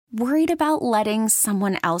Worried about letting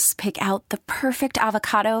someone else pick out the perfect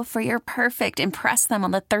avocado for your perfect impress them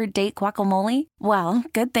on the third date guacamole? Well,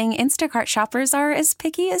 good thing Instacart shoppers are as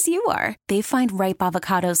picky as you are. They find ripe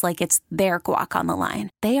avocados like it's their guac on the line.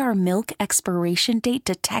 They are milk expiration date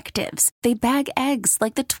detectives. They bag eggs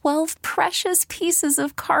like the 12 precious pieces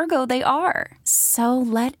of cargo they are. So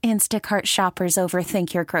let Instacart shoppers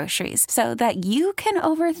overthink your groceries so that you can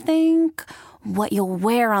overthink what you'll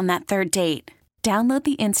wear on that third date. Download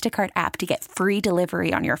the Instacart app to get free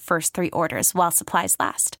delivery on your first 3 orders while supplies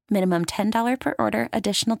last. Minimum $10 per order.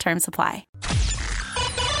 Additional terms apply.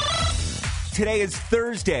 Today is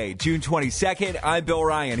Thursday, June 22nd. I'm Bill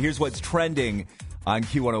Ryan. Here's what's trending on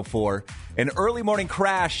Q104. An early morning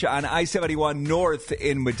crash on I-71 North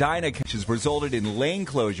in Medina has resulted in lane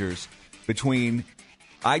closures between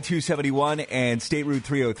I-271 and State Route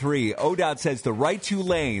 303. ODOT says the right 2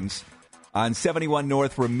 lanes on 71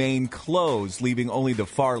 North remain closed, leaving only the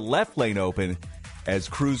far left lane open as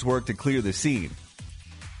crews work to clear the scene.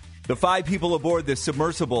 The 5 people aboard the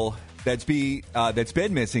submersible that's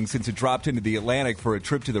been missing since it dropped into the Atlantic for a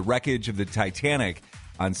trip to the wreckage of the Titanic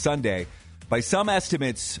on Sunday, by some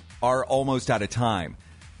estimates, are almost out of time.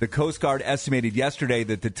 The Coast Guard estimated yesterday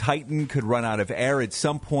that the Titan could run out of air at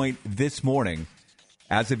some point this morning.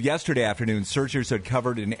 As of yesterday afternoon, searchers had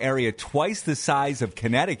covered an area twice the size of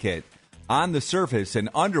Connecticut on the surface, and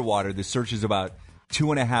underwater, the search is about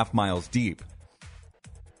 2.5 miles deep.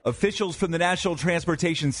 Officials from the National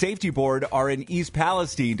Transportation Safety Board are in East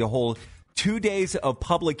Palestine to hold 2 days of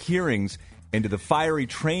public hearings into the fiery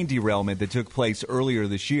train derailment that took place earlier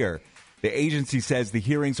this year. The agency says the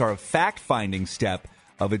hearings are a fact-finding step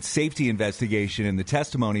of its safety investigation, and the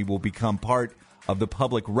testimony will become part of the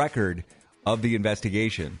public record of the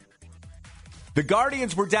investigation. The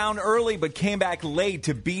Guardians were down early but came back late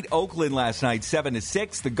to beat Oakland last night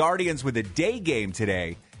 7-6. The Guardians with a day game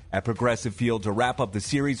today at Progressive Field to wrap up the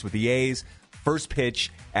series with the A's. First pitch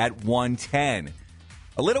at 1:10.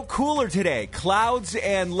 A little cooler today. Clouds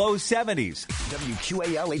and low 70s.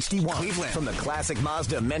 WQAL HD1 Cleveland from the Classic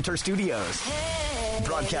Mazda Mentor Studios.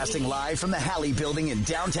 Broadcasting live from the Halley Building in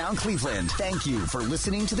downtown Cleveland. Thank you for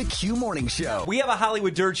listening to the Q Morning Show. We have a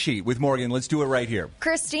Hollywood dirt sheet with Morgan. Let's do it right here.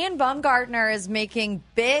 Christine Baumgartner is making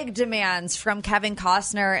big demands from Kevin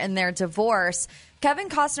Costner in their divorce. Kevin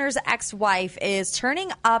Costner's ex-wife is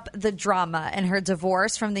turning up the drama in her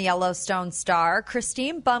divorce from the Yellowstone star.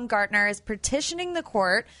 Christine Baumgartner is petitioning the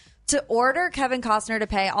court to order Kevin Costner to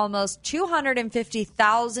pay almost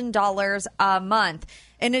 $250,000 a month.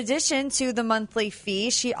 In addition to the monthly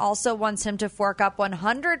fee, she also wants him to fork up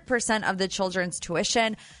 100% of the children's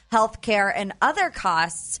tuition, health care, and other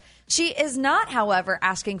costs. She is not, however,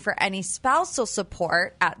 asking for any spousal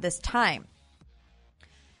support at this time.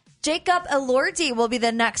 Jacob Elordi will be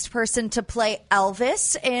the next person to play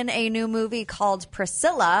Elvis in a new movie called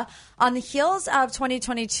Priscilla. On the heels of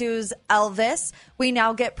 2022's Elvis, we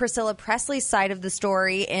now get Priscilla Presley's side of the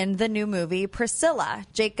story in the new movie Priscilla.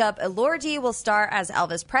 Jacob Elordi will star as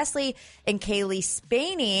Elvis Presley, and Kaylee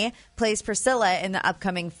Spaney plays Priscilla in the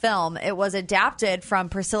upcoming film. It was adapted from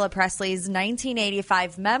Priscilla Presley's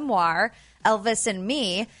 1985 memoir, Elvis and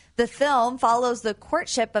Me. The film follows the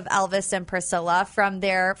courtship of Elvis and Priscilla from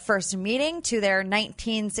their first meeting to their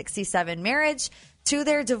 1967 marriage to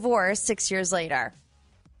their divorce 6 years later.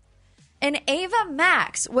 And Ava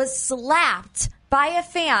Max was slapped by a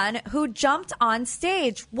fan who jumped on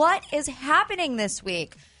stage. What is happening this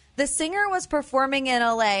week? The singer was performing in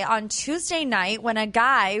LA on Tuesday night when a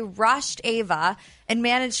guy rushed Ava and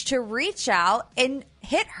managed to reach out and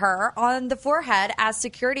hit her on the forehead as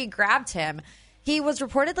security grabbed him. He was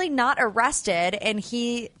reportedly not arrested, and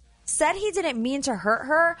he said he didn't mean to hurt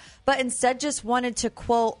her, but instead just wanted to,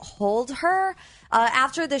 quote, hold her.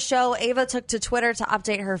 After the show, Ava took to Twitter to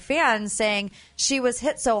update her fans, saying she was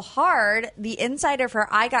hit so hard, the inside of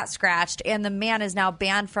her eye got scratched, and the man is now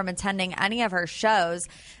banned from attending any of her shows.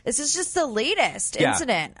 This is just the latest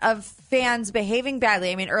incident of fans behaving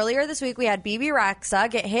badly. I mean, earlier this week, we had BB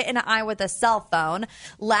Rexa get hit in the eye with a cell phone.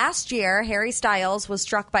 Last year, Harry Styles was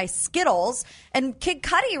struck by Skittles, and Kid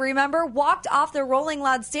Cudi, remember, walked off the Rolling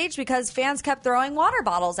Loud stage because fans kept throwing water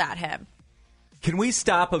bottles at him. Can we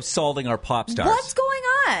stop assaulting our pop stars? What's going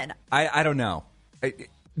on? I don't know.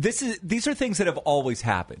 These are things that have always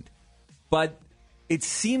happened, but it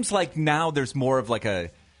seems like now there's more of like a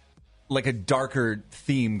darker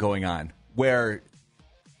theme going on where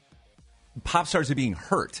pop stars are being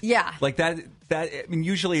hurt. Yeah, like that. I mean,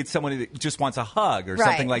 usually it's someone that just wants a hug or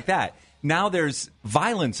something like that. Now there's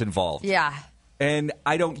violence involved. Yeah. And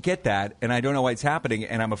I don't get that, and I don't know why it's happening,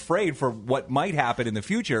 and I'm afraid for what might happen in the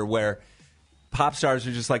future where pop stars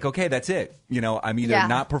are just like, okay, that's it. I'm either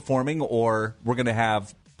not performing or we're going to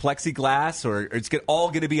have plexiglass or it's all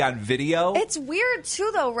going to be on video. It's weird, too,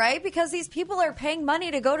 though, right? Because these people are paying money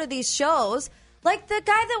to go to these shows. Like the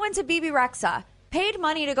guy that went to BB Rexa paid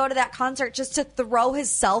money to go to that concert just to throw his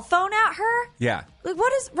cell phone at her? Yeah. Like,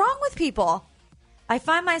 what is wrong with people? I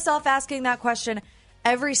find myself asking that question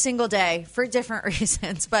every single day for different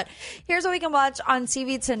reasons. But here's what we can watch on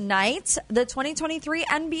TV tonight. The 2023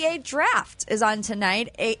 NBA Draft is on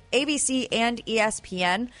tonight, ABC and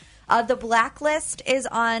ESPN. The Blacklist is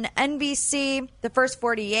on NBC. The First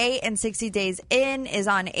 48 and 60 Days In is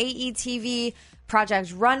on AETV.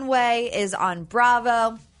 Project Runway is on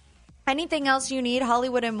Bravo. Anything else you need,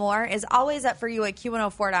 Hollywood and more, is always up for you at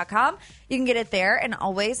Q104.com. You can get it there and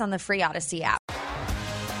always on the free Odyssey app.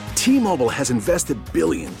 T-Mobile has invested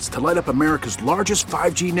billions to light up America's largest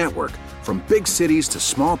 5G network, from big cities to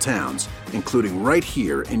small towns, including right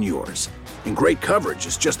here in yours. And great coverage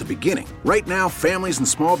is just the beginning. Right now, families and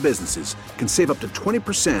small businesses can save up to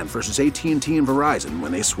 20% versus AT&T and Verizon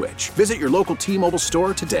when they switch. Visit your local T-Mobile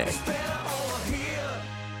store today.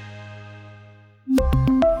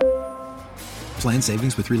 Plan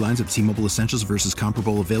savings with 3 lines of T-Mobile Essentials versus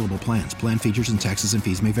comparable available plans. Plan features and taxes and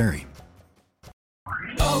fees may vary.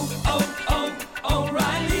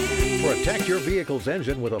 Protect your vehicle's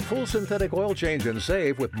engine with a full synthetic oil change and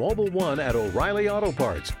save with Mobile One at O'Reilly Auto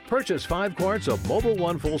Parts. Purchase 5 quarts of Mobile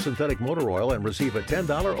One full synthetic motor oil and receive a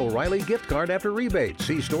 $10 O'Reilly gift card after rebate.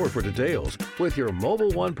 See store for details. With your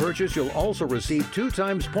Mobile One purchase, you'll also receive 2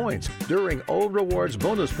 times points during O Rewards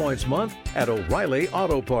Bonus Points Month at O'Reilly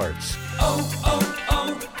Auto Parts.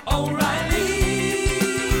 O'Reilly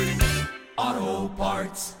Auto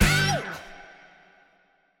Parts.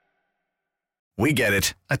 We get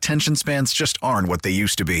it. Attention spans just aren't what they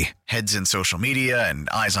used to be. Heads in social media and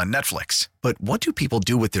eyes on Netflix. But what do people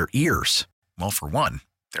do with their ears? Well, for one,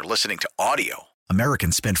 they're listening to audio.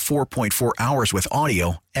 Americans spend 4.4 hours with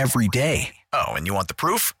audio every day. Oh, and you want the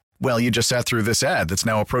proof? Well, you just sat through this ad that's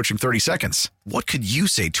now approaching 30 seconds. What could you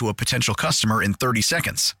say to a potential customer in 30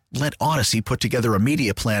 seconds? Let Odyssey put together a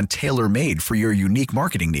media plan tailor-made for your unique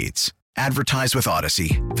marketing needs. Advertise with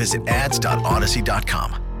Odyssey. Visit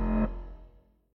ads.odyssey.com.